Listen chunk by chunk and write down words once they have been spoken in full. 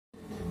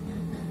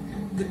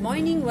Good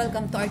morning!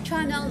 Welcome to our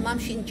channel, Ma'am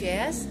Shin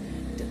Jess.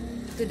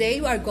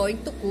 Today we are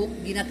going to cook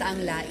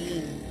Ginataang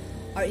Laing.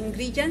 Our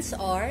ingredients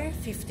are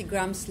 50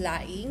 grams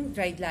laing,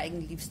 dried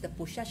laing leaves na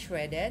po siya,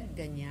 shredded,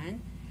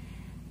 ganyan.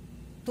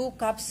 2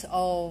 cups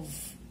of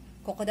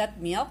coconut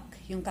milk,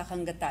 yung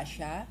kakanggata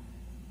siya.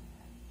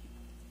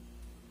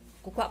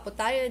 Kukuha po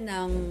tayo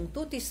ng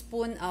 2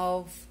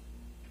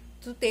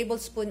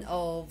 tablespoon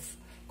of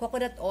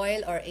coconut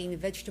oil or any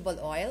vegetable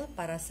oil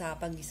para sa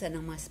paggisa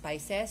ng mga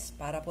spices,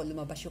 para po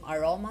lumabas yung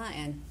aroma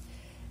and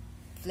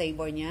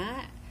flavor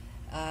niya.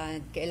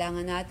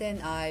 Kailangan natin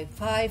ay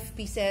 5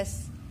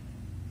 pieces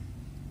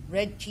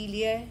red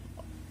chili, 1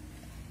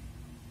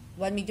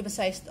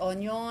 medium-sized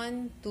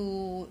onion,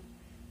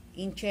 2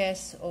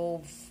 inches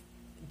of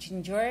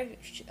ginger,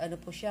 ano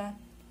po siya,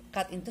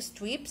 cut into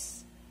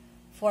strips,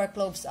 4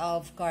 cloves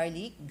of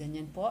garlic,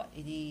 ganyan po,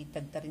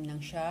 itagtarin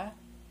lang siya,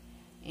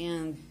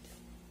 and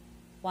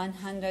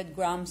 100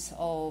 grams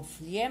of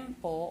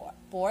liempo,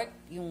 pork,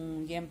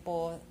 yung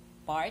liempo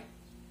part,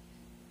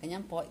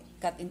 ganyan po,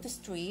 cut into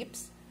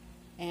strips,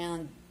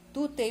 and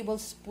 2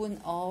 tablespoons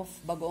of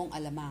bagoong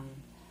alamang.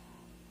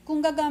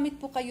 Kung gagamit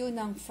po kayo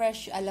ng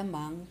fresh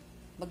alamang,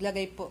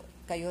 maglagay po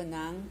kayo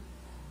ng,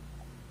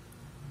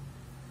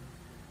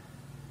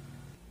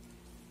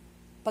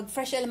 pag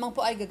fresh alamang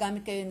po ay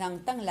gagamit kayo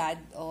ng tanglad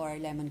or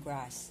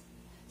lemongrass.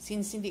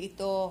 Since hindi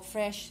ito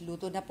fresh,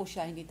 luto na po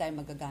siya, hindi tayo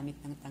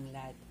magagamit ng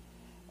tanglad.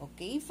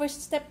 Okay,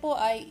 first step po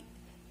ay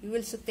we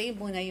will saute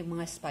muna yung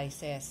mga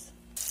spices.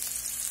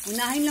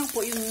 Unahin lang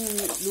po yung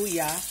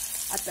luya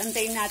at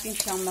antayin natin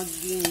siyang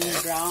maging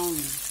brown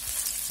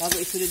bago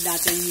isunod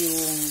natin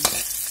yung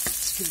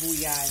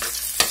sibuyas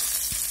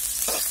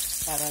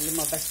para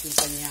lumabas yung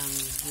kanyang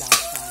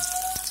lasa.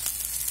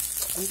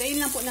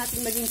 Antayin lang po natin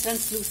maging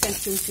translucent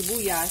yung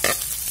sibuyas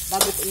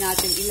bago po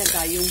natin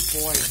ilagay yung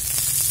pork.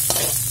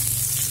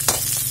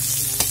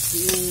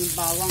 Yung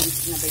bawang,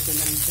 isinabay ko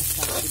na rin siya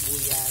sa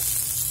sibuyas.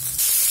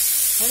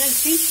 So,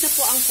 nag-change na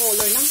po ang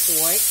color ng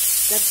pork.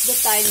 That's the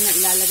time na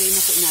ilalagay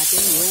na po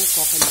natin yung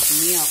coconut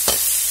milk.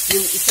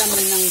 Yung isang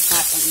ng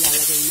cup ang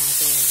ilalagay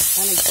natin.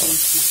 So,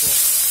 nag-change na po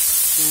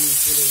yung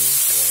kulay ng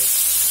pork.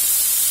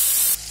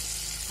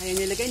 Ayan,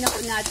 nilagay na po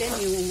natin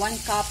yung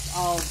 1 cup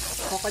of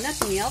coconut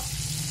milk.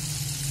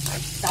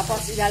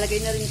 Tapos, ilalagay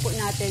na rin po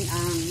natin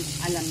ang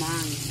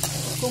alamang.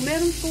 Kung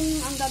meron kung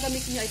ang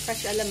gagamitin nyo ay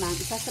fresh alamang,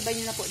 isasabay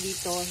nyo na po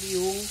dito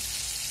yung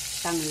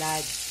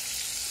tanglad.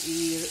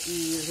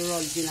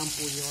 I-roll nyo lang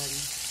po yun.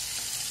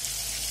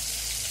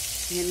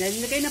 Yan,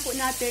 nalagay na po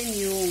natin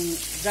yung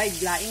dried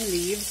laing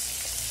leaves.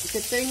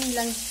 Ito-turn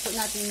lang po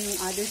natin yung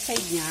other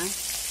side niya.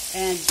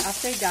 And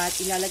after that,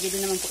 ilalagay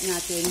na naman po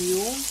natin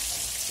yung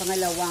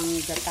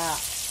pangalawang gata.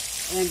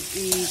 And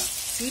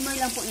i-simmer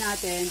lang po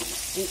natin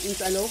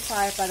into a low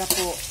fire para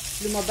po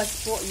lumabas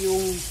po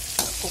yung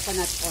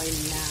coconut oil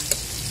na.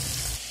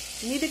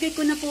 Nilagay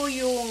ko na po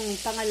yung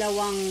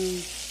pangalawang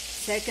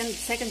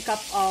second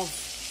cup of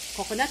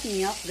coconut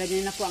milk.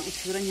 Ganyan na po ang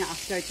itsura niya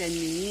after 10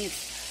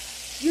 minutes.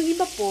 Yung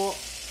iba po,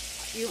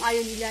 yung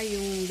ayaw nila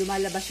yung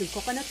lumalabas yung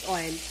coconut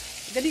oil,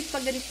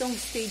 pag ganitong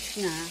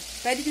stage na,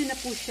 pwede nyo na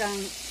po siyang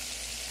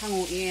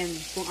hanguin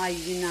kung ayaw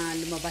nyo na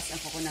lumabas ang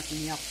coconut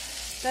milk.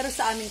 Pero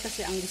sa amin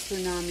kasi ang gusto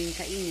namin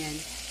kainin,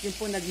 yung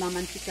po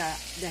nagmamantika,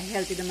 dahil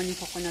healthy naman yung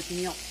coconut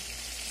milk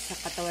sa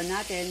katawan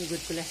natin,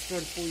 good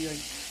cholesterol po yun.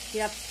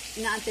 Kaya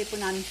inaantay po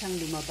namin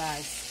siyang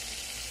lumabas.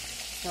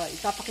 So,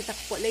 ipapakita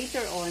ko po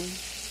later on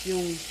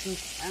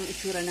ang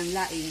itsura ng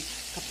laing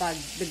kapag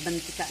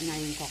nagmantika na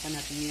yung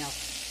coconut milk.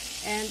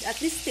 And at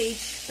this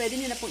stage, pwede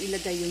nyo na pong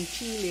ilagay yung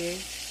chili,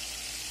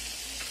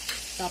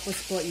 tapos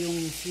po yung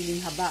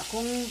siling haba.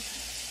 Kung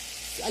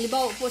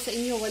alibaw po sa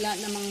inyo wala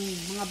namang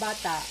mga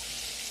bata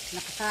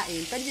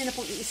nakakain, pwede nyo na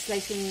pong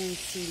i-slice yung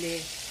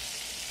chili.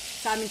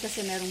 Sa amin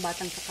kasi merong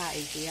batang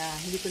kakain, kaya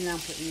hindi ko na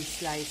lang po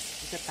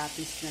i-slice,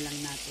 itatapis na lang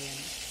natin.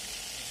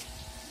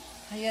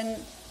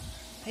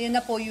 Ayan na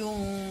po yung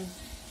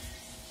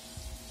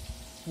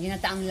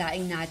ginataang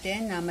laing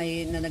natin na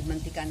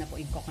nagmantika na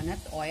po yung coconut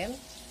oil.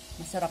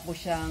 Masarap po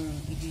siyang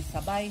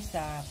isabay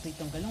sa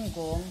pritong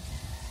galunggong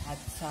at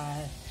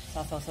sa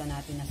sausaw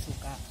natin na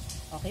suka.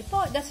 Okay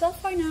po, that's all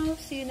for now.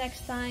 See you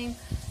next time.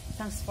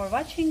 Thanks for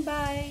watching.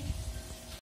 Bye!